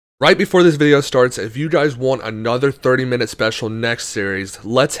Right before this video starts, if you guys want another 30-minute special next series,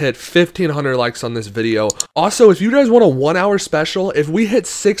 let's hit 1,500 likes on this video. Also, if you guys want a 1-hour special, if we hit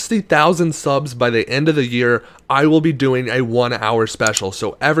 60,000 subs by the end of the year, I will be doing a 1-hour special.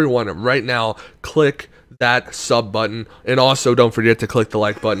 So everyone, right now, click that sub button, and also don't forget to click the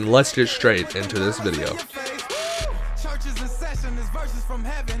like button. Let's get straight into this video.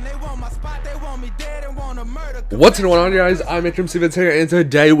 What's going on, guys? iMakeMcVids here, and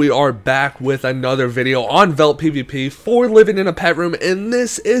today we are back with another video on Velt PvP for living in a pet room, and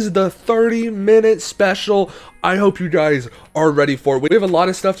this is the 30-minute special. I hope you guys are ready for it. We have a lot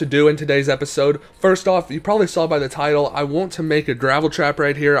of stuff to do in today's episode. First off, you probably saw by the title, I want to make a gravel trap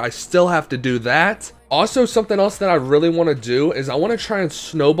right here. I still have to do that. Also, something else that I really want to do is I want to try and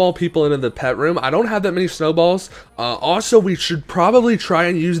snowball people into the pet room. I don't have that many snowballs. Also, we should probably try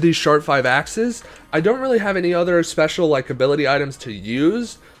and use these Sharp 5 axes. I don't really have any other special like ability items to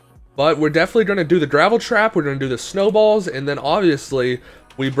use, but we're definitely going to do the gravel trap. We're going to do the snowballs, and then obviously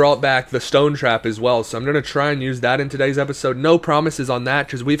we brought back the stone trap as well. So I'm going to try and use that in today's episode. No promises on that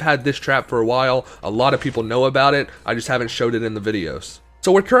because we've had this trap for a while. A lot of people know about it. I just haven't showed it in the videos.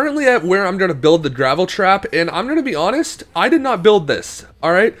 So we're currently at where I'm going to build the gravel trap, and I'm going to be honest, I did not build this,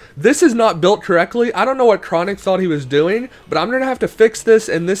 alright? This is not built correctly. I don't know what Chronic thought he was doing, but I'm going to have to fix this,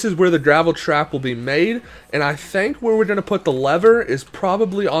 and this is where the gravel trap will be made, and I think where we're going to put the lever is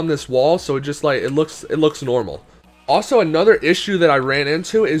probably on this wall, so it just like, it looks normal. Also, another issue that I ran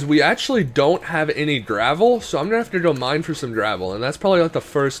into is we actually don't have any gravel, so I'm gonna have to go mine for some gravel, and that's probably like the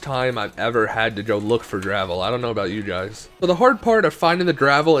first time I've ever had to go look for gravel. I don't know about you guys. So the hard part of finding the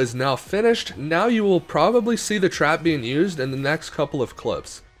gravel is now finished. Now you will probably see the trap being used in the next couple of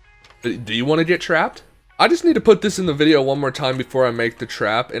clips. Do you want to get trapped? I just need to put this in the video one more time before I make the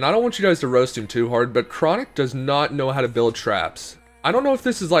trap, and I don't want you guys to roast him too hard, but Chronic does not know how to build traps. I don't know if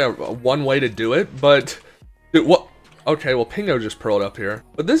this is like a one way to do it, but dude, what? Okay, well, Pingo just pearled up here.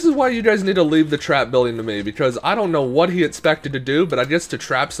 But this is why you guys need to leave the trap building to me, because I don't know what he expected to do, but I guess to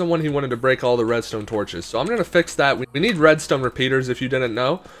trap someone, he wanted to break all the redstone torches. So I'm going to fix that. We need redstone repeaters, if you didn't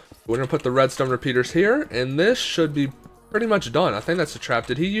know. We're going to put the redstone repeaters here, and this should be pretty much done. I think that's a trap.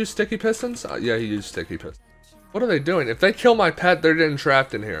 Did he use sticky pistons? Yeah, he used sticky pistons. What are they doing? If they kill my pet, they're getting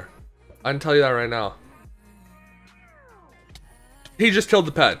trapped in here. I can tell you that right now. He just killed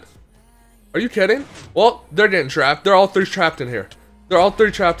the pet. Are you kidding? Well, they're getting trapped. They're all three trapped in here. They're all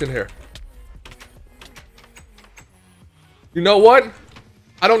three trapped in here. You know what?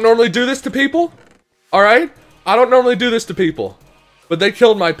 I don't normally do this to people. Alright? I don't normally do this to people. But they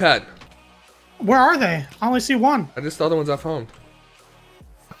killed my pet. Where are they? I only see one. I just the other one's at home.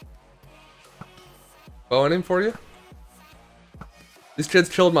 Bowing him for you? These kids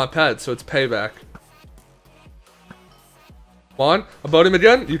killed my pet, so it's payback. On, about him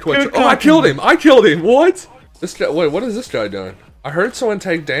again. You quit. Oh, I killed him. I killed him. What? This guy. Wait, what is this guy doing? I heard someone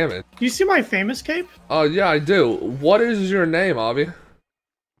take damage. Do you see my famous cape? Oh yeah, I do. What is your name, Avi?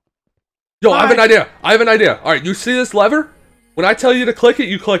 Yo, I have an idea. I have an idea. All right, you see this lever? When I tell you to click it,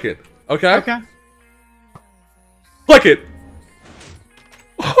 you click it. Okay. Okay. Click it.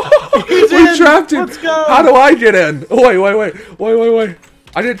 We trapped him. Let's go. How do I get in? Wait.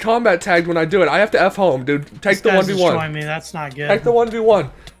 I did combat tagged when I do it. I have to F home, dude. Take the 1v1. Destroying me. That's not good. Take the 1v1.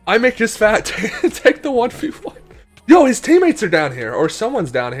 I make this fat. Take the 1v1. Yo, his teammates are down here, or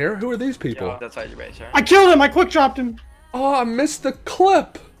someone's down here. Who are these people? Yo, that's your base, right? I killed him. I quick dropped him. Oh, I missed the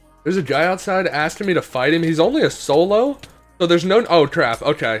clip. There's a guy outside asking me to fight him. He's only a solo, so there's no. Oh crap.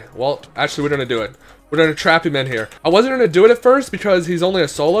 Okay. Well, actually, we're gonna do it. We're gonna trap him in here. I wasn't gonna do it at first because he's only a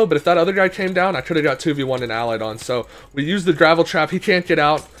solo, but if that other guy came down, I could have got 2v1 and allied on. So we used the gravel trap. He can't get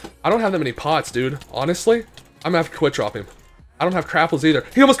out. I don't have that many pots, dude. Honestly, I'm gonna have to quit drop him. I don't have crapples either.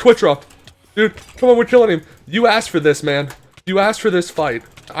 He almost quit dropped. Dude, come on, we're killing him. You asked for this, man. You asked for this fight.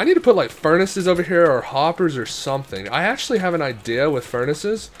 I need to put like furnaces over here or hoppers or something. I actually have an idea with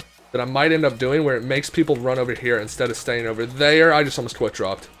furnaces that I might end up doing where it makes people run over here instead of staying over there. I just almost quit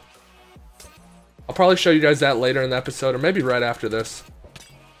dropped. I'll probably show you guys that later in the episode, or maybe right after this.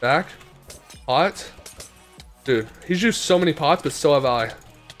 Back. Pot. Dude, he's used so many pots, but so have I. I'm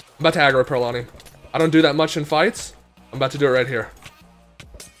about to aggro pearl on him. I don't do that much in fights. I'm about to do it right here.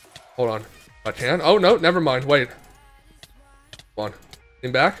 Hold on. I can. Oh, no, never mind. Wait. Come on.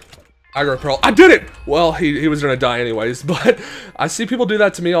 Him back. Aggro pearl. I did it! Well, he was gonna die anyways, but I see people do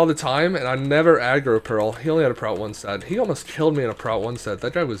that to me all the time, and I never aggro pearl. He only had a prout 1 set. He almost killed me in a prout 1 set.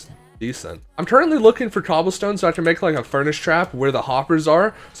 That guy was decent. I'm currently looking for cobblestone so I can make like a furnace trap where the hoppers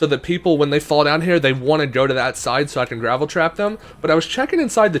are, so that people, when they fall down here, they want to go to that side so I can gravel trap them. But I was checking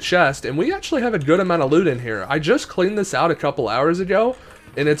inside the chest, and we actually have a good amount of loot in here. I just cleaned this out a couple hours ago,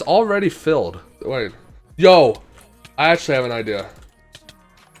 and it's already filled. Wait. Yo, I actually have an idea.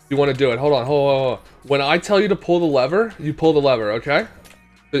 You want to do it? Hold on, hold on. When I tell you to pull the lever, you pull the lever, okay?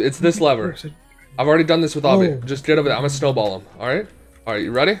 It's this lever. I've already done this with Avi. Just get over there. I'm gonna snowball him. All right? All right,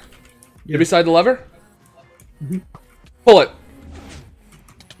 you ready? You beside the lever? Pull it.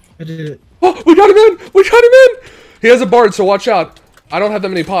 I did it. Oh, we got him in! We got him in! He has a bard, so watch out. I don't have that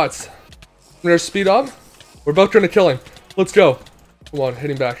many pots. I'm gonna speed up. We're both trying to kill him. Let's go. Come on, hit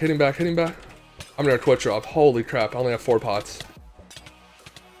him back, hit him back, hit him back. I'm gonna twitch drop. Holy crap, I only have 4 pots.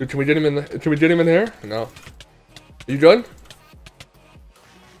 Dude, can we get him in can we get him in here? No. Are you good?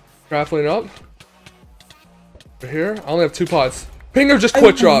 Grappling up. Over here. I only have 2 pots. Pinger just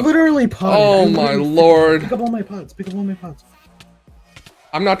quit drop. Literally potted. Oh my lord. Pick up all my pots. Pick up all my pots.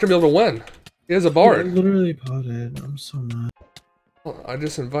 I'm not gonna be able to win. He has a bard. I literally potted. I'm so mad. Well, I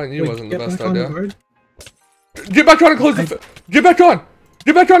just inviting you wasn't the best idea. Get back on and close the get back on!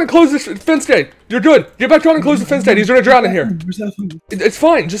 Get back on and close this fence gate! You're good! Get back on and close the fence gate! He's gonna drown in here! It's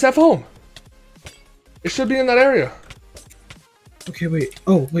fine, just have home. It should be in that area. Okay, wait.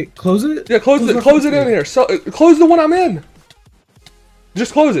 Oh, wait, close it? Yeah, close it in here. So close the one I'm in.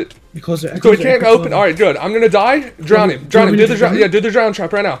 Just close it. You close it. So we can't open. Alright, good. I'm gonna die. Drown him. Drown him. Do the drown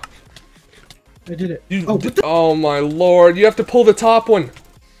trap right now. I did it. Oh my lord, you have to pull the top one.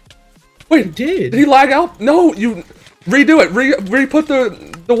 Wait, did he lag out? No, you redo it. Re-put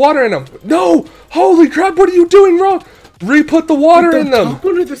the water in them. No! Holy crap, what are you doing wrong? Re-put the water in them.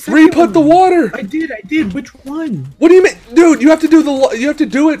 Re-put the water. I did. Which one? What do you mean? Dude, you have to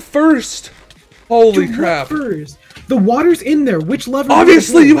do it first. Holy crap. First? The water's in there. Which lever?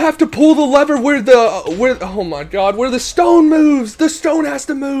 Obviously, you have to pull the lever where oh my god, where the stone moves. The stone has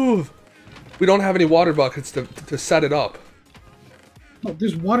to move. We don't have any water buckets to set it up. Oh,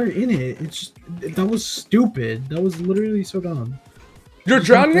 there's water in it. It's just, that was stupid. That was literally so dumb. You're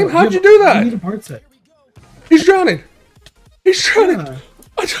drowning him? How'd you do that? I need a part set. He's drowning. He's drowning. Yeah.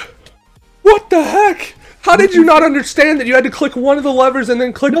 What the heck? How did you not understand that you had to click one of the levers and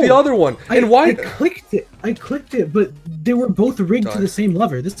then click the other one? And why? I clicked it, but they were both rigged to the same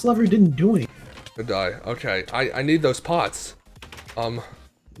lever. This lever didn't do anything. To die. Okay, I need those pots.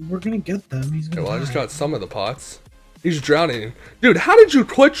 We're gonna get them. He's gonna I just got some of the pots. He's drowning. Dude, how did you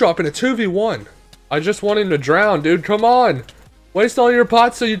quit drop in a 2v1? I just want him to drown, dude. Come on. Waste all your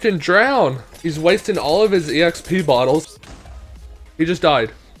pots so you can drown. He's wasting all of his EXP bottles. He just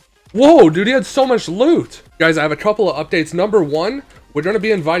died. Whoa, dude, he had so much loot. Guys, I have a couple of updates. Number 1, we're going to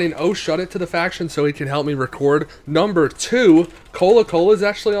be inviting Shut It to the faction so he can help me record. Number 2, Cola is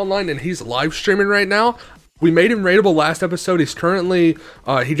actually online and he's live streaming right now. We made him raidable last episode. He's currently,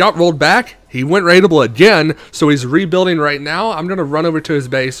 he got rolled back. He went raidable again, so he's rebuilding right now. I'm going to run over to his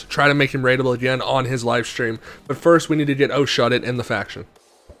base, try to make him raidable again on his live stream. But first, we need to get Shut It in the faction.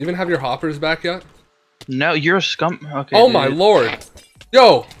 You even have your hoppers back yet? No, you're a scum. Okay. Oh my lord.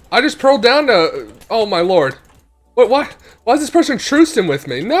 Yo, I just pearled down to, oh my lord. Wait, why is this person trucing with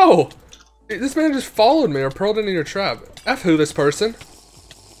me? No. This man just followed me or pearled into your trap. F who this person?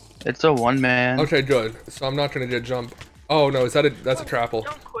 It's a one man. Okay, good. So I'm not gonna get jumped. Oh no, that's a trapple.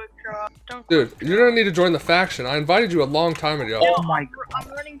 Don't quick drop. Dude, you're gonna need to join the faction. I invited you a long time ago. Oh my! I'm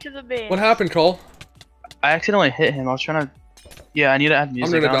running to the base. What happened, Cole? I accidentally hit him. I was trying to. Yeah, I need to add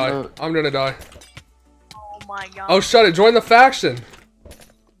music. I'm gonna die. I'm gonna die. Oh my god. Oh, shut it. Join the faction.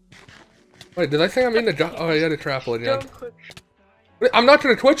 Wait, did I think I'm in the? Oh, I had a trapple again. Don't quick. I'm not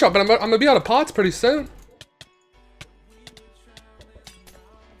gonna twitch up, but I'm gonna be out of pots pretty soon.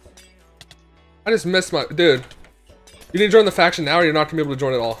 I just missed my... Dude. You need to join the faction now or you're not going to be able to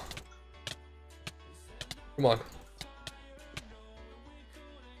join at all. Come on.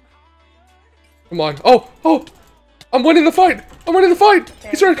 Come on. Oh! I'm winning the fight! I'm winning the fight! Okay,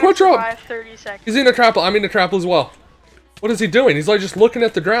 He's trying to quit drop! 30 seconds. He's in a trapple. I'm in a trapple as well. What is he doing? He's like just looking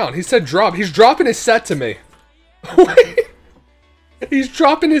at the ground. He said drop. He's dropping his set to me. He's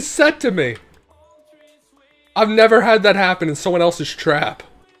dropping his set to me. I've never had that happen in someone else's trap.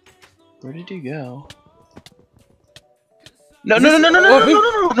 Where did you go? No.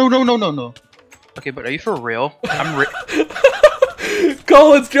 Okay, but are you for real? I'm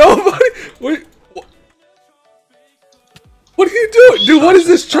Cole, let's go, buddy. Wait, what are you doing? Dude, what is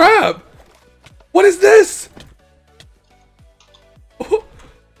this trap? What is this?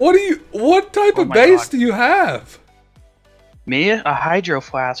 What type of base do you have? Me? A hydro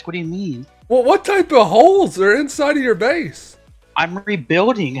flask. What do you mean? Well, what type of holes are inside of your base? I'm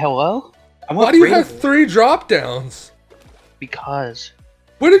rebuilding, hello? Why do you have 3 drop downs? Because.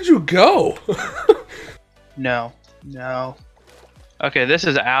 Where did you go? No. Okay, this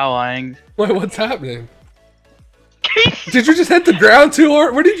is allying. Wait, what's happening? He's Did you just hit the ground too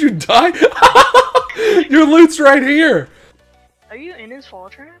hard? Where did you die? Your loot's right here. Are you in his fall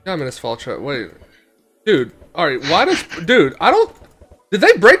trap? Yeah, I'm in his fall trap. Wait. Dude, alright, why does... Dude, I don't... Did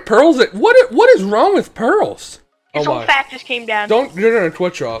they break pearls? What is wrong with pearls? His Oh whole my. fat just came down. You're gonna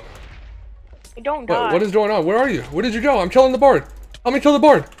Twitch drop. Don't die. What is going on? Where are you? Where did you go? I'm killing the bard. Help me kill the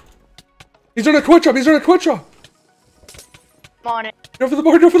bard. He's doing a Twitch drop. He's doing a Twitch drop. I'm on it. Go for the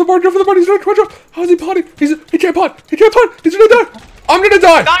bard. Go for the bard. Go for the bard. He's doing a Twitch drop. How's he potting? He can't pot. He can't pot. He's gonna die. I'm gonna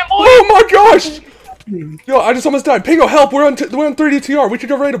die. Got him, boy. Oh my gosh. Yo, I just almost died. Pingo, help. We're on 3DTR. We could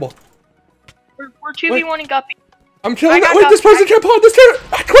go raidable. We're 2v1 and Guppy. I'm killing I that. got Wait, this person can't pot. This can't.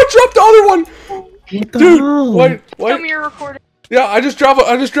 I Twitch dropped the other one. What the Dude, hell? wait. Tell me you're recording. Yeah, I just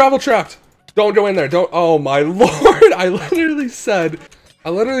travel trapped. Don't go in there. Don't. Oh my lord. I literally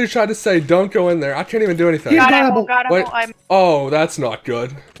tried to say don't go in there. I can't even do anything. Yeah. Got Wait. apple. Oh, that's not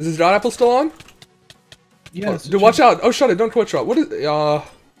good. Is this dot apple still on? Yes. Dude, watch out. Oh, shut it. Don't Twitch drop. What is...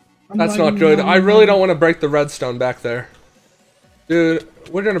 That's not good. I really don't want to break the redstone back there. Dude,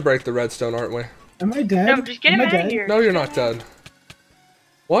 we're gonna break the redstone, aren't we? Am I dead? No, just get him Am I out of dead? here. No, you're not dead.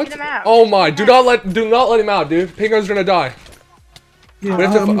 What? Get him out. Oh my, do not let him out, dude. Pingo's gonna die. Yeah, We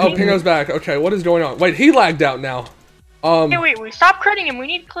have to, I'm oh, good. Pingo's back. Okay, what is going on? Wait, he lagged out now. Hey, wait, stop critting him. We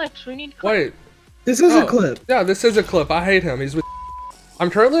need clips. Wait. This is Oh, a clip. Yeah, this is a clip. I hate him. He's with... I'm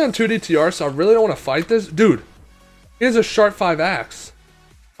currently on 2DTR, so I really don't want to fight this. Dude, he has a sharp 5 axe.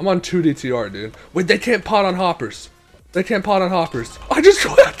 I'm on 2DTR, dude. Wait, they can't pot on hoppers. They can't pot on hoppers. I just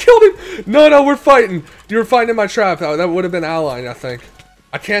killed him. No, we're fighting. You were fighting in my trap. That would have been allying, I think.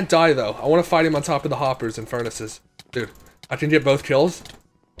 I can't die, though. I want to fight him on top of the hoppers and furnaces. Dude, I can get both kills.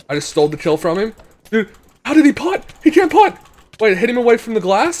 I just stole the kill from him. Dude, how did he pot? He can't pot. Wait, hit him away from the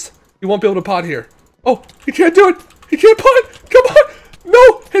glass? He won't be able to pot here. Oh, he can't do it. He can't pot. Come on.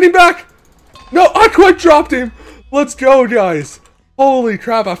 No, hit him back. No, I quick dropped him. Let's go, guys. Holy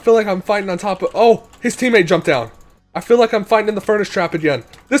crap, I feel like I'm fighting on top of... Oh, his teammate jumped down. I feel like I'm fighting in the furnace trap again.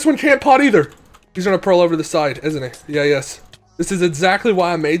 This one can't pot either. He's gonna pearl over the side, isn't he? Yeah, yes. This is exactly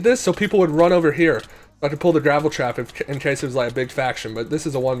why I made this, so people would run over here. So I could pull the gravel trap in case it was like a big faction, but this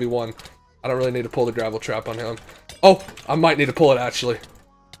is a 1v1. I don't really need to pull the gravel trap on him. Oh, I might need to pull it, actually.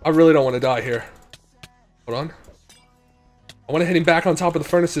 I really don't want to die here. Hold on. I want to hit him back on top of the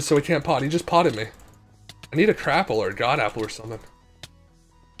furnaces so he can't pot. He just potted me. I need a crapple or a god apple or something.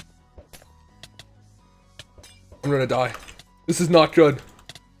 I'm gonna die. This is not good.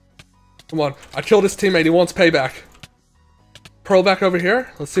 Come on. I killed his teammate. He wants payback. Pearl back over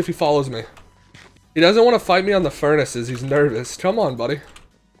here. Let's see if he follows me. He doesn't want to fight me on the furnaces. He's nervous. Come on, buddy.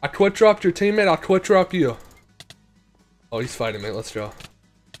 I quit dropped your teammate. I'll quit drop you. Oh, he's fighting me. Let's go.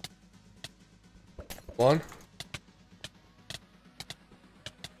 Come on.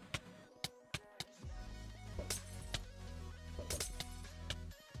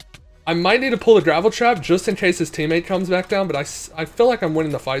 I might need to pull the gravel trap just in case his teammate comes back down, but I feel like I'm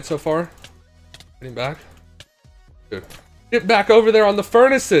winning the fight so far. Getting back. Dude. Get back over there on the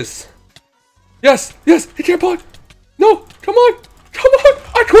furnaces. Yes, yes, he can't pot. No, come on, come on.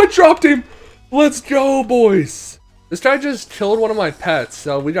 I quit dropped him. Let's go, boys. This guy just killed one of my pets,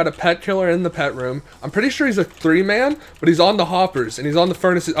 so we got a pet killer in the pet room. I'm pretty sure he's a 3-man, but he's on the hoppers and he's on the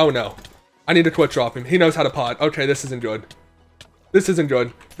furnaces. Oh no, I need to quit drop him. He knows how to pot. Okay, this isn't good. This isn't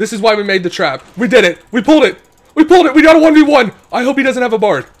good. This is why we made the trap. We did it. We pulled it. We pulled it. We got a 1v1. I hope he doesn't have a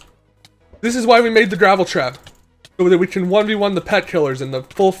bard. This is why we made the gravel trap. So that we can 1v1 the pet killers and the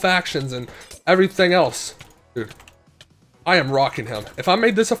full factions and everything else. Dude, I am rocking him. If I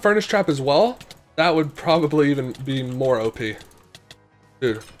made this a furnace trap as well, that would probably even be more OP.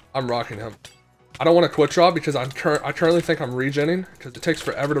 Dude, I'm rocking him. I don't want to quit drop because I currently think I'm regenning because it takes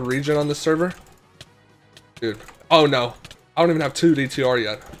forever to regen on this server. Dude, oh no. I don't even have 2 DTR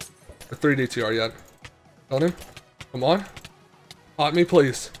yet. Or 3 DTR yet. Killing him. Come on. Pot me,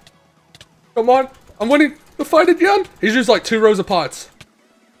 please. Come on. I'm winning the fight again. He's used like 2 rows of pots.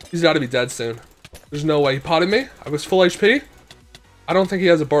 He's got to be dead soon. There's no way. He potted me. I was full HP. I don't think he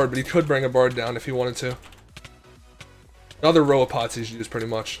has a bard, but he could bring a bard down if he wanted to. Another row of pots he's used pretty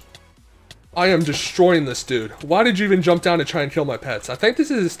much. I am destroying this dude. Why did you even jump down to try and kill my pets? I think this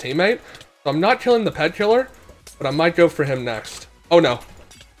is his teammate. So I'm not killing the pet killer. But I might go for him next. Oh no.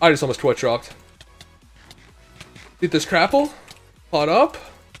 I just almost twitch dropped. Eat this crapple. Pot up.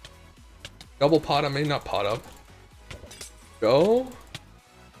 Double pot, I mean not pot up. Go.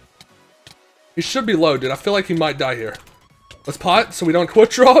 He should be low, dude. I feel like he might die here. Let's pot so we don't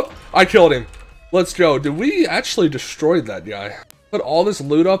quit drop. I killed him. Let's go. Did we actually destroy that guy? Put all this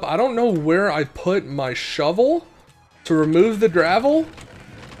loot up. I don't know where I put my shovel to remove the gravel.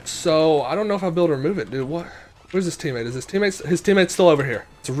 So I don't know if I'll be able to remove it, dude. What? Where's his teammate? Is his teammate's still over here.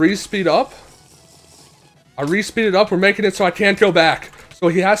 Let's re-speed up. I re-speeded up. We're making it so I can't go back. So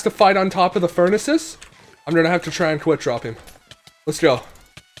he has to fight on top of the furnaces. I'm gonna have to try and quit drop him. Let's go.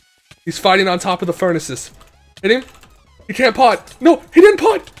 He's fighting on top of the furnaces. Hit him. He can't pot. No, he didn't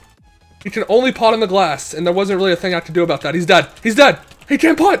pot. He can only pot on the glass, and there wasn't really a thing I could do about that. He's dead. He's dead. He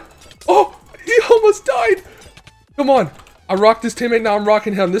can't pot. Oh, he almost died. Come on. I rocked his teammate, now I'm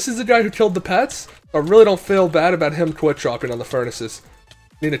rocking him. This is the guy who killed the pets. I really don't feel bad about him quit dropping on the furnaces.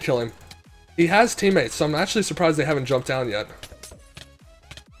 Need to kill him. He has teammates, so I'm actually surprised they haven't jumped down yet.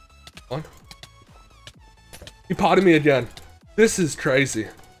 Come on. He potted me again. This is crazy.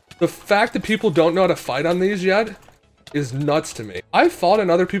 The fact that people don't know how to fight on these yet is nuts to me. I've fought in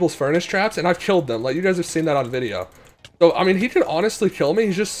other people's furnace traps and I've killed them. Like, you guys have seen that on video. So, I mean, he could honestly kill me.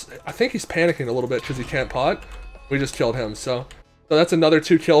 He's just, I think he's panicking a little bit because he can't pot. We just killed him, so that's another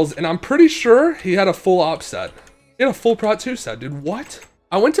 2 kills. And I'm pretty sure he had a full op set. He had a full Prot 2 set, dude. What?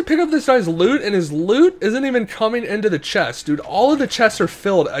 I went to pick up this guy's loot and his loot isn't even coming into the chest, dude. All of the chests are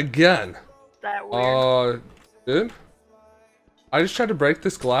filled again. That weird. Dude. I just tried to break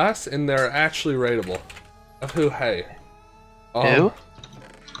this glass and they're actually raidable. Of who? Hey. Who?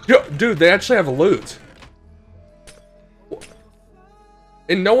 Yo, dude, they actually have loot.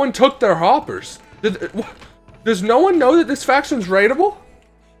 And no one took their hoppers. Does no one know that this faction's raidable?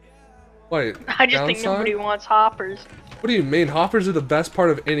 Wait, I just think nobody wants hoppers. What do you mean? Hoppers are the best part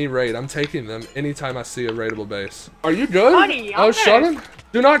of any raid. I'm taking them anytime I see a raidable base. Are you good? Buddy, oh, shut him.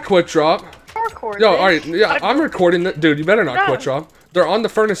 Do not quit drop. Yo, alright, yeah, I'm recording that. Dude, you better not quit drop. They're on the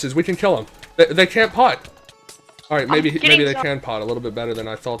furnaces. We can kill them. They can't pot. Alright, maybe they can pot a little bit better than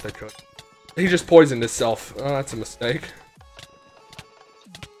I thought they could. He just poisoned himself. Oh, that's a mistake.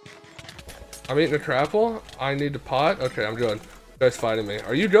 I'm eating a crapple. I need to pot. Okay, I'm good. You guys fighting me.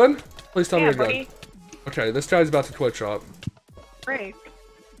 Are you good? Please tell me you're good. Okay, this guy's about to quit drop. Great.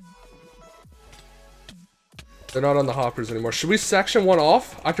 They're not on the hoppers anymore. Should we section one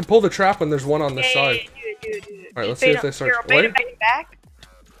off? I can pull the trap when there's one on this side. Do it. Alright, let's see if they start. Wait.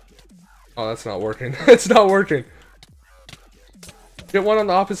 Oh, that's not working. It's not working. Get one on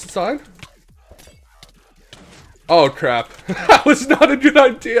the opposite side. Oh, crap. That was not a good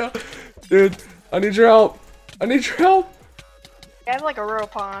idea. Dude, I need your help. I need your help. I have like a row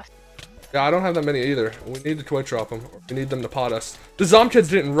pass. Yeah, I don't have that many either. We need to twitch drop them. We need them to pot us. The Zomkids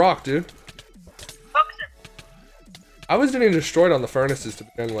didn't rock, dude. I was getting destroyed on the furnaces to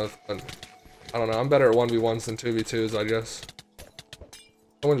begin with, but I don't know. I'm better at 1v1s than 2v2s, I guess.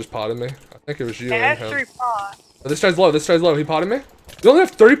 Someone just potted me. I think it was you. I have 3 pots. Oh, this guy's low. This guy's low. He potted me? You only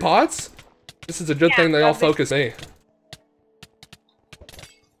have 3 pots? This is a good thing they all focus me.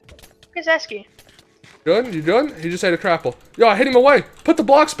 Where's Esky? Good? You good? He just ate a crapple. Yo, I hit him away. Put the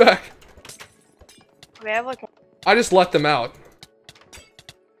blocks back. Okay, I have like... I just let them out.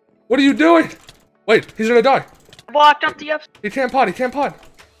 What are you doing? Wait, he's gonna die. Blocked up the up. He can't pot. He can't pot.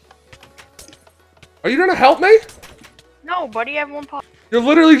 Are you gonna help me? No, buddy, I have 1 pot. You're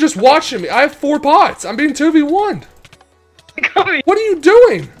literally just watching me. I have 4 pots. I'm being 2v1'd. What are you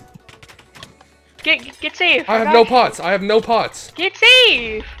doing? Get safe. I have no pots. I have no pots. Get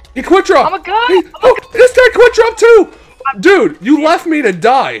safe. He quit drop. I'm a god. This guy quit drop too. Dude, you left me to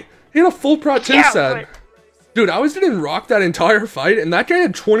die. He had a full Prot 2 set. Dude, I was getting rocked that entire fight, and that guy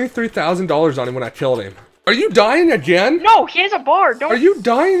had $23,000 on him when I killed him. Are you dying again? No, he has a bard. Don't. Are you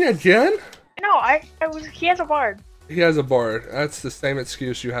dying again? No, he has a bard. He has a bard. That's the same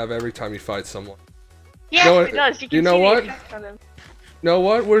excuse you have every time you fight someone. Yeah, he does. You know what? Know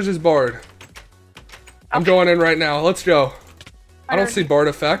what? Where's his bard? I'm going in right now. Let's go. I don't see bard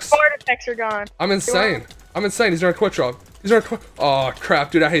effects. Bard effects are gone. I'm insane. I'm insane. He's gonna quit drop. He's gonna quit. Oh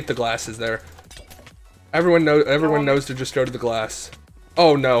crap, dude! I hate the glasses there. Everyone knows to just go to the glass.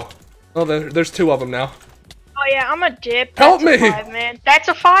 Oh no. Oh, there's 2 of them now. Oh yeah, I'm a dip. Help me! That's a 5-man. That's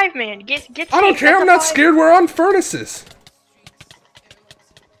a 5-man. Get. I don't care. I'm not scared. We're on furnaces.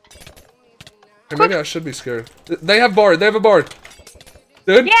 Hey, maybe I should be scared. They have bard. They have a bard.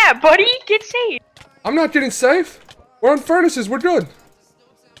 Dude. Yeah, buddy, get safe. I'm not getting safe. We're on furnaces. We're good.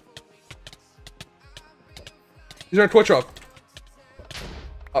 He's gonna twitch off.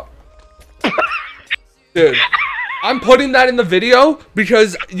 Dude, I'm putting that in the video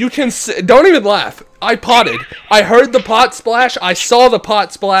because you can don't even laugh. I potted. I heard the pot splash. I saw the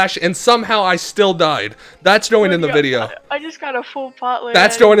pot splash, and somehow I still died. That's going in the video. I just got a full pot later.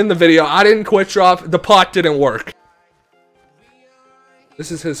 That's going in the video. I didn't quit drop. The pot didn't work.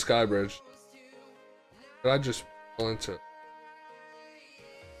 This is his sky bridge. Did I just fall into it?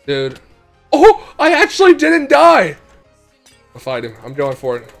 Dude. Oh, I actually didn't die. I'll fight him. I'm going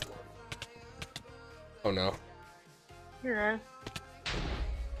for it. Oh no. Yeah.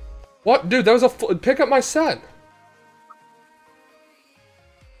 What? Dude, that was a pick up my set.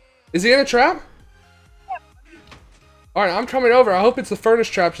 Is he in a trap? Alright, I'm coming over. I hope it's the furnace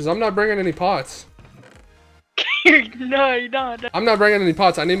trap because I'm not bringing any pots. No, you're not. I'm not bringing any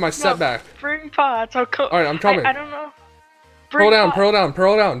pots. I need my set back. Bring pots. I'll come. Alright, I'm coming. I don't know. Pearl down, pearl down,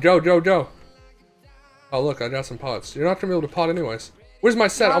 pearl down. Joe. Oh, look, I got some pots. You're not going to be able to pot anyways. Where's my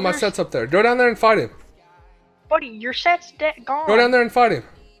set? No, Oh, my set's up there. Go down there and fight him. Buddy, your set's gone. Go down there and fight him.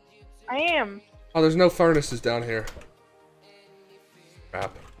 I am. Oh, there's no furnaces down here.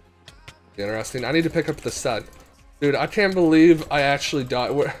 Crap. Interesting. I need to pick up the set. Dude, I can't believe I actually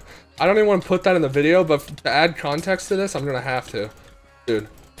died. I don't even want to put that in the video, but to add context to this, I'm going to have to. Dude,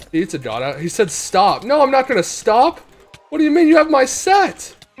 he eats a god out. He said stop. No, I'm not going to stop. What do you mean? You have my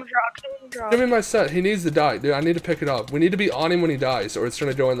set. Drop. Give me my set. He needs to die. Dude, I need to pick it up. We need to be on him when he dies, or it's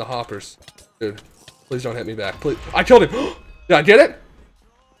going to go in the hoppers. Dude, please don't hit me back. Please. I killed him. Did I get it?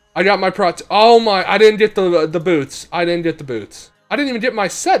 I got my prots. Oh my. I didn't get the boots. I didn't get the boots. I didn't even get my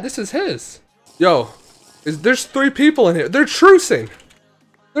set. This is his. Yo, there's 3 people in here. They're trucing.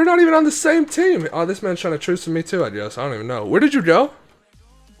 They're not even on the same team. Oh, this man's trying to truce with me too, I guess. I don't even know. Where did you go?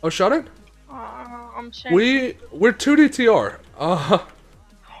 Oh, shut it. I'm saying. We're 2 DTR.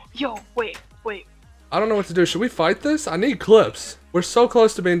 Yo, wait. I don't know what to do. Should we fight this? I need clips. We're so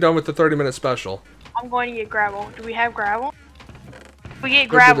close to being done with the 30-minute special. I'm going to get gravel. Do we have gravel? If we get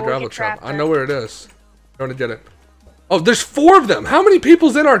Go gravel. to the gravel we get trap. trapped I know where it is. I'm going to get it. Oh, there's 4 of them. How many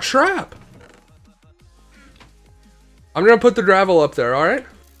people's in our trap? I'm going to put the gravel up there, alright?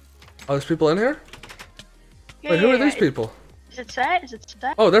 Oh, there's people in here? Yeah, Wait, who are these people? Is it set? Is it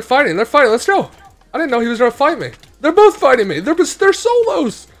set? Oh, they're fighting. Let's go. I didn't know he was going to fight me. They're both fighting me. They're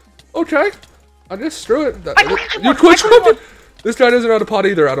solos. Okay. I just threw it. You quit jumping. This guy doesn't know how to pot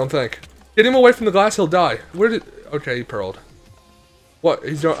either, I don't think. Get him away from the glass, he'll die. Okay, he pearled. What?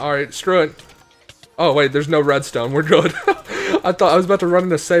 He's doing. Alright, screw it. Oh, wait, there's no redstone. We're good. I thought I was about to run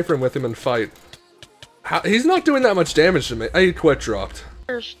in a safe room with him and fight. He's not doing that much damage to me. He quit dropped.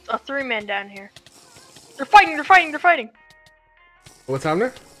 There's a 3-man down here. They're fighting. What's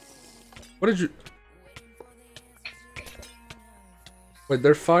happening? What did you... Wait,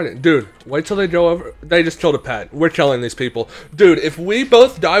 they're fighting. Dude, wait till they go over. They just killed a pet. We're killing these people. Dude, if we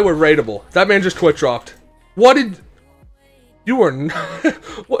both die, we're raidable. That man just quit dropped. What did... You are not...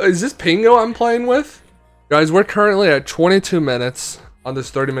 What, is this Pingo I'm playing with? Guys, we're currently at 22 minutes on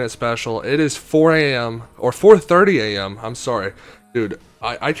this 30-minute special. It is 4 a.m. or 4:30 a.m. I'm sorry. Dude,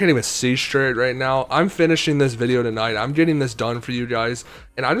 I can't even see straight right now. I'm finishing this video tonight. I'm getting this done for you guys.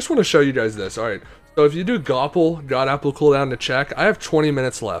 And I just want to show you guys this. Alright. So if you do God Apple cooldown to check, I have 20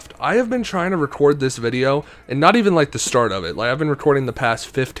 minutes left. I have been trying to record this video, and not even like the start of it. Like I've been recording the past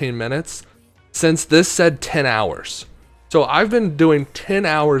 15 minutes since this said 10 hours. So I've been doing 10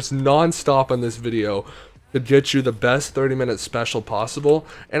 hours non-stop on this video to get you the best 30-minute special possible.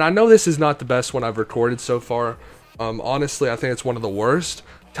 And I know this is not the best one I've recorded so far. Honestly, I think it's one of the worst.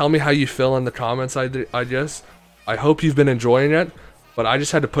 Tell me how you feel in the comments, I guess. I hope you've been enjoying it. But I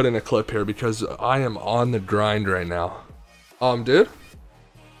just had to put in a clip here because I am on the grind right now. Dude?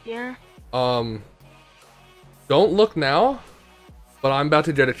 Yeah? Don't look now, but I'm about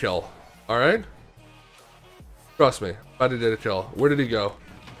to get a kill. Alright? Trust me, about to get a kill. Where did he go?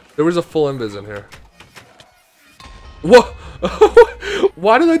 There was a full invis in here. Whoa!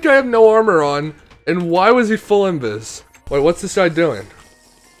 Why did that guy have no armor on? And why was he full invis? Wait, what's this guy doing?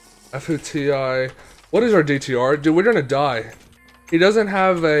 FOTI. What is our DTR? Dude, we're gonna die. He doesn't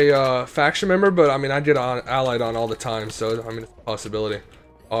have a faction member, but I mean, I get allied on all the time, so I mean, it's a possibility.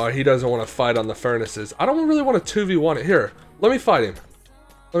 He doesn't want to fight on the furnaces. I don't really want to 2v1 it. Here, let me fight him.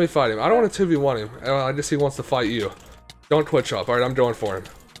 I don't want to 2v1 him. I just he wants to fight you. Don't quit shop. Alright, I'm going for him.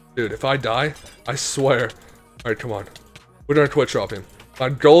 Dude, if I die, I swear. Alright, come on. We're gonna quit drop him. My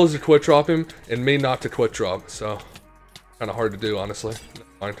goal is to quit drop him, and me not to quit drop, so kind of hard to do, honestly.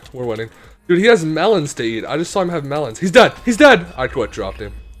 Fine, we're winning. Dude, he has melons to eat. I just saw him have melons. He's dead. He's dead. I quit dropped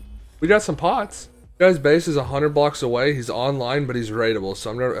him. We got some pots. Guy's base is 100 blocks away. He's online, but he's raidable.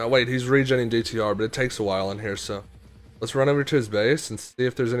 So I'm gonna wait. He's regenerating DTR, but it takes a while in here. So let's run over to his base and see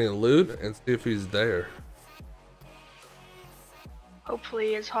if there's any loot and see if he's there.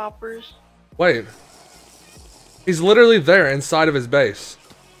 Hopefully it's hoppers. Wait. He's literally there inside of his base,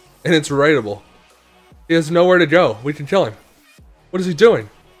 and it's raidable. He has nowhere to go. We can kill him. What is he doing?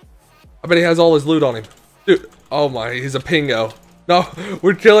 I bet he has all his loot on him. Dude, oh my, he's a pingo. No,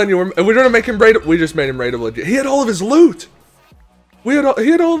 we're killing you. We're gonna make him raidable. We just made him raidable. He had all of his loot. He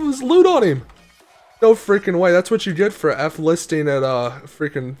had all of his loot on him. No freaking way. That's what you get for F listing at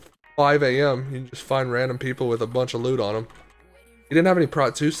freaking 5 a.m. You can just find random people with a bunch of loot on them. He didn't have any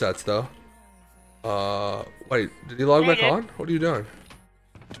Prot 2 sets though. Wait, did he log back on? What are you doing?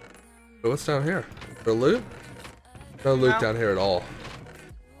 What's down here? Is there loot? No loot down here at all.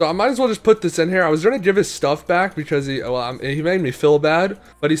 So I might as well just put this in here. I was gonna give his stuff back because he made me feel bad,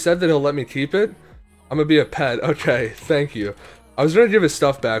 but he said that he'll let me keep it. I'm gonna be a pet. Okay, thank you. I was gonna give his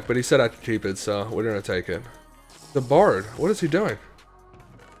stuff back, but he said I could keep it, so we're gonna take it. The Bard, what is he doing?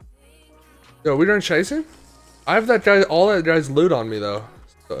 Yo, are we gonna chase him? I have that guy, all that guy's loot on me though.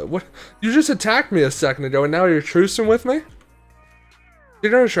 So, what? You just attacked me a second ago, and now you're trucing with me?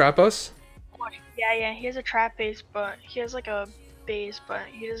 You're gonna trap us? Yeah, he has a trap base, but he has like a base, but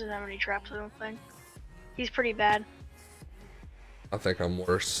he doesn't have any traps, I don't think. He's pretty bad. I think I'm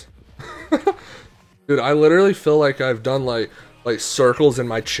worse. Dude, I literally feel like I've done like circles in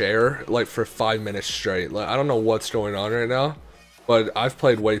my chair like for 5 minutes straight. Like I don't know what's going on right now, but I've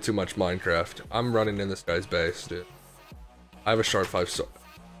played way too much Minecraft. I'm running in this guy's base, dude. I have a sharp 5 sword.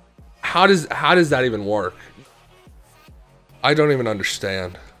 How does that even work? I don't even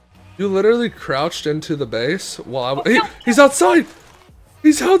understand. You literally crouched into the base while he's outside!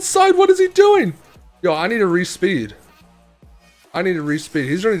 He's outside! What is he doing? Yo, I need to respeed. I need to respeed.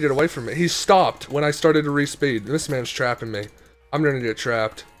 He's trying to get away from me. He stopped when I started to respeed. This man's trapping me. I'm gonna get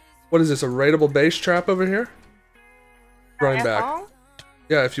trapped. What is this, a raidable base trap over here? Running back. Home?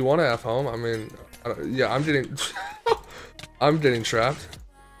 Yeah, if you want to F home, I mean, yeah, I'm getting... I'm getting trapped.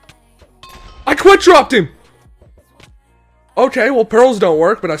 I quit dropped him! Okay, well, pearls don't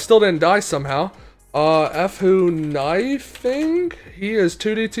work, but I still didn't die somehow. F who knifing? He is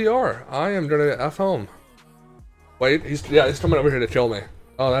 2DTR. I am gonna F home. Wait, he's coming over here to kill me.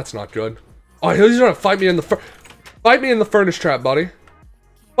 Oh, that's not good. Oh, he's gonna fight me in the furnace trap, buddy.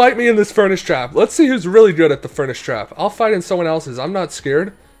 Fight me in this furnace trap. Let's see who's really good at the furnace trap. I'll fight in someone else's. I'm not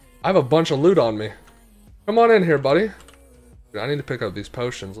scared. I have a bunch of loot on me. Come on in here, buddy. Dude, I need to pick up these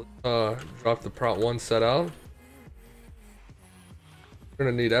potions. Let's drop the Prot 1 set out. We're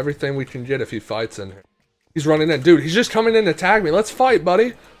gonna need everything we can get if he fights in here. He's running in. Dude, he's just coming in to tag me. Let's fight,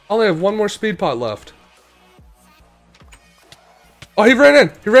 buddy. I only have one more speed pot left. Oh, he ran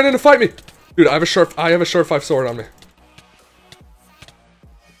in. He ran in to fight me. Dude, I have a sharp 5 sword on me.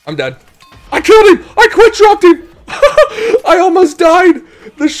 I'm dead. I killed him. I quit dropped him. I almost died.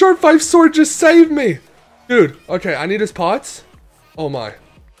 The sharp 5 sword just saved me. Dude, okay, I need his pots. Oh my.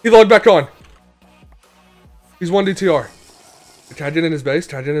 He logged back on. He's 1 DTR. Tagged in his base.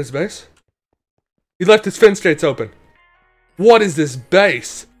 Tagged in his base. He left his fence gates open. What is this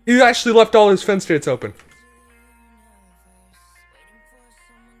base? He actually left all his fence gates open.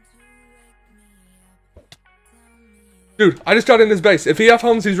 Dude, I just got in his base. If he F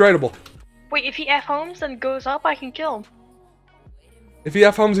homes, he's raidable. Wait, if he F homes and goes up, I can kill him. If he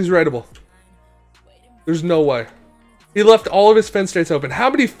F homes, he's raidable. There's no way. He left all of his fence gates open. How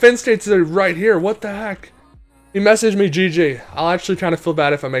many fence gates are right here? What the heck? He messaged me GG. I'll actually kind of feel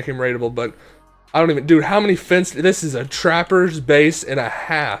bad if I make him raidable, but I don't even... Dude, how many fence... This is a trapper's base and a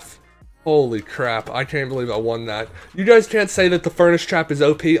half. Holy crap. I can't believe I won that. You guys can't say that the furnace trap is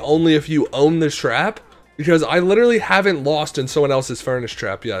OP only if you own the trap, because I literally haven't lost in someone else's furnace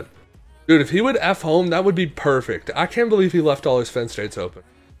trap yet. Dude, if he would F home, that would be perfect. I can't believe he left all his fence gates open.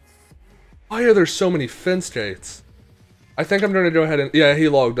 Why are there so many fence gates? I think I'm going to go ahead and... Yeah, he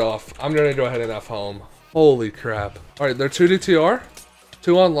logged off. I'm going to go ahead and F home. Holy crap. Alright, they're 2 DTR.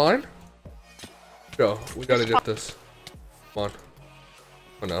 2 online. Go. We gotta get this. Come on.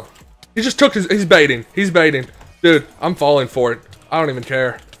 Oh no. He just took his... He's baiting. He's baiting. Dude, I'm falling for it. I don't even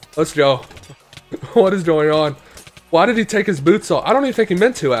care. Let's go. What is going on? Why did he take his boots off? I don't even think he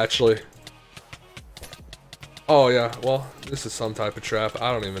meant to, actually. Oh, yeah. Well, this is some type of trap.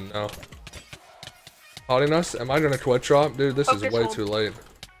 I don't even know. Haunting us? Am I gonna quit drop? Dude, this is way too late.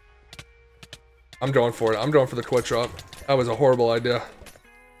 I'm going for it. I'm going for the quit drop. That was a horrible idea.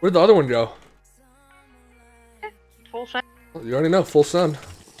 Where'd the other one go? Full send. You already know. Full send.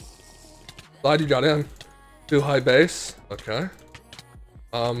 Glad you got in. 2 high base. Okay.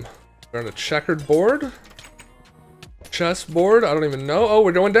 We're on a checkered board. Chessboard. I don't even know. Oh,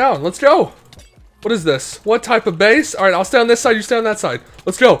 we're going down. Let's go. What is this? What type of base? Alright, I'll stay on this side. You stay on that side.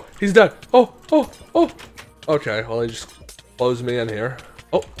 Let's go. He's dead. Oh. Okay, well, he just closed me in here.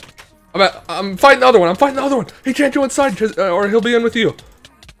 Oh. I'm fighting the other one. I'm fighting the other one. He can't go inside, or he'll be in with you.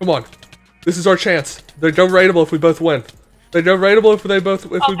 Come on. This is our chance. They go raidable if we both win. They go raidable if we both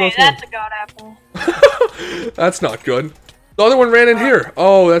win. That's a god apple. That's not good. The other one ran in here.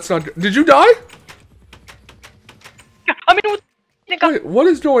 Oh, that's not good. Did you die? I mean, Wait, what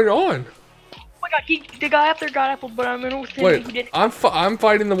is going on? wait, god, the guy after got apple, but I'm in with him. He Wait, didn't. I'm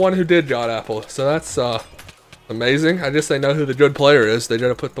fighting the one who did God Apple, so that's amazing. I guess they know who the good player is. They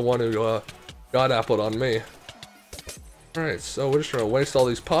gotta put the one who God Appled on me. Alright, so we're just gonna waste all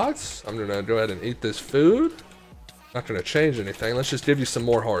these pots. I'm gonna go ahead and eat this food. Not gonna change anything. Let's just give you some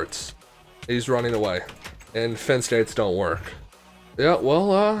more hearts. He's running away. And fence gates don't work. Yeah,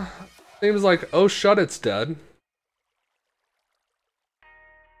 well, seems like oh shut it's dead.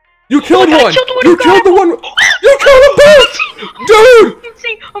 You killed one! You killed the one! You killed them both! Dude!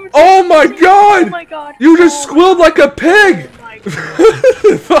 Oh my god! Oh my god! You just squealed like a pig! Oh my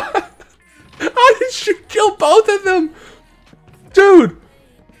god. How did you kill both of them? Dude!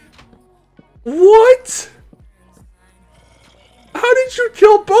 What? How did you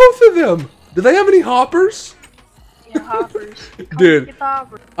kill both of them? Do they have any hoppers? Yeah, hoppers. Dude,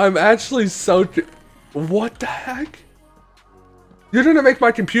 I'm actually so... What the heck? You're gonna make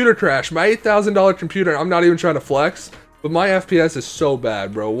my computer crash. My $8,000 computer, I'm not even trying to flex, but my FPS is so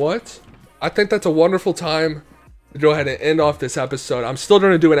bad, bro. What? I think that's a wonderful time to go ahead and end off this episode. I'm still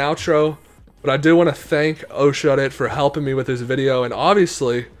gonna do an outro, but I do want to thank OhShutIt for helping me with this video, and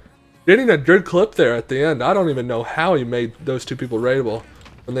obviously, getting a good clip there at the end. I don't even know how he made those two people rateable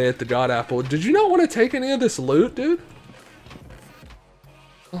when they hit the God Apple. Did you not want to take any of this loot, dude?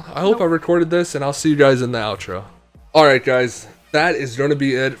 I hope I recorded this, and I'll see you guys in the outro. Alright, guys. That is going to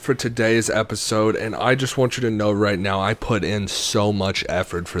be it for today's episode, and I just want you to know right now I put in so much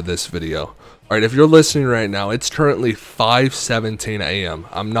effort for this video. Alright, if you're listening right now, it's currently 5:17 a.m.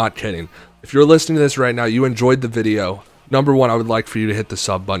 I'm not kidding. If you're listening to this right now, you enjoyed the video. Number one, I would like for you to hit the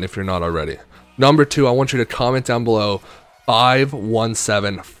sub button if you're not already. Number two, I want you to comment down below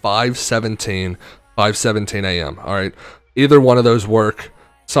 5:17, 5:17 a.m. Alright, either one of those work.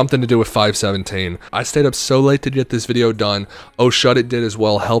 Something to do with 5:17. I stayed up so late to get this video done. OhShutIt did as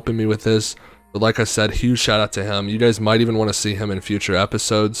well, helping me with this. But like I said, huge shout out to him. You guys might even want to see him in future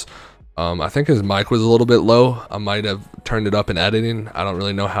episodes. I think his mic was a little bit low. I might have turned it up in editing. I don't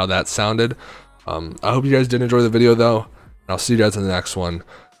really know how that sounded. I hope you guys did enjoy the video though. And I'll see you guys in the next one.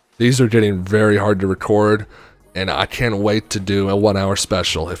 These are getting very hard to record, and I can't wait to do a 1-hour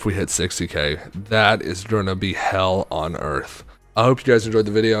special if we hit 60K. That is gonna be hell on earth. I hope you guys enjoyed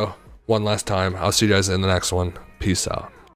the video. One last time, I'll see you guys in the next one. Peace out.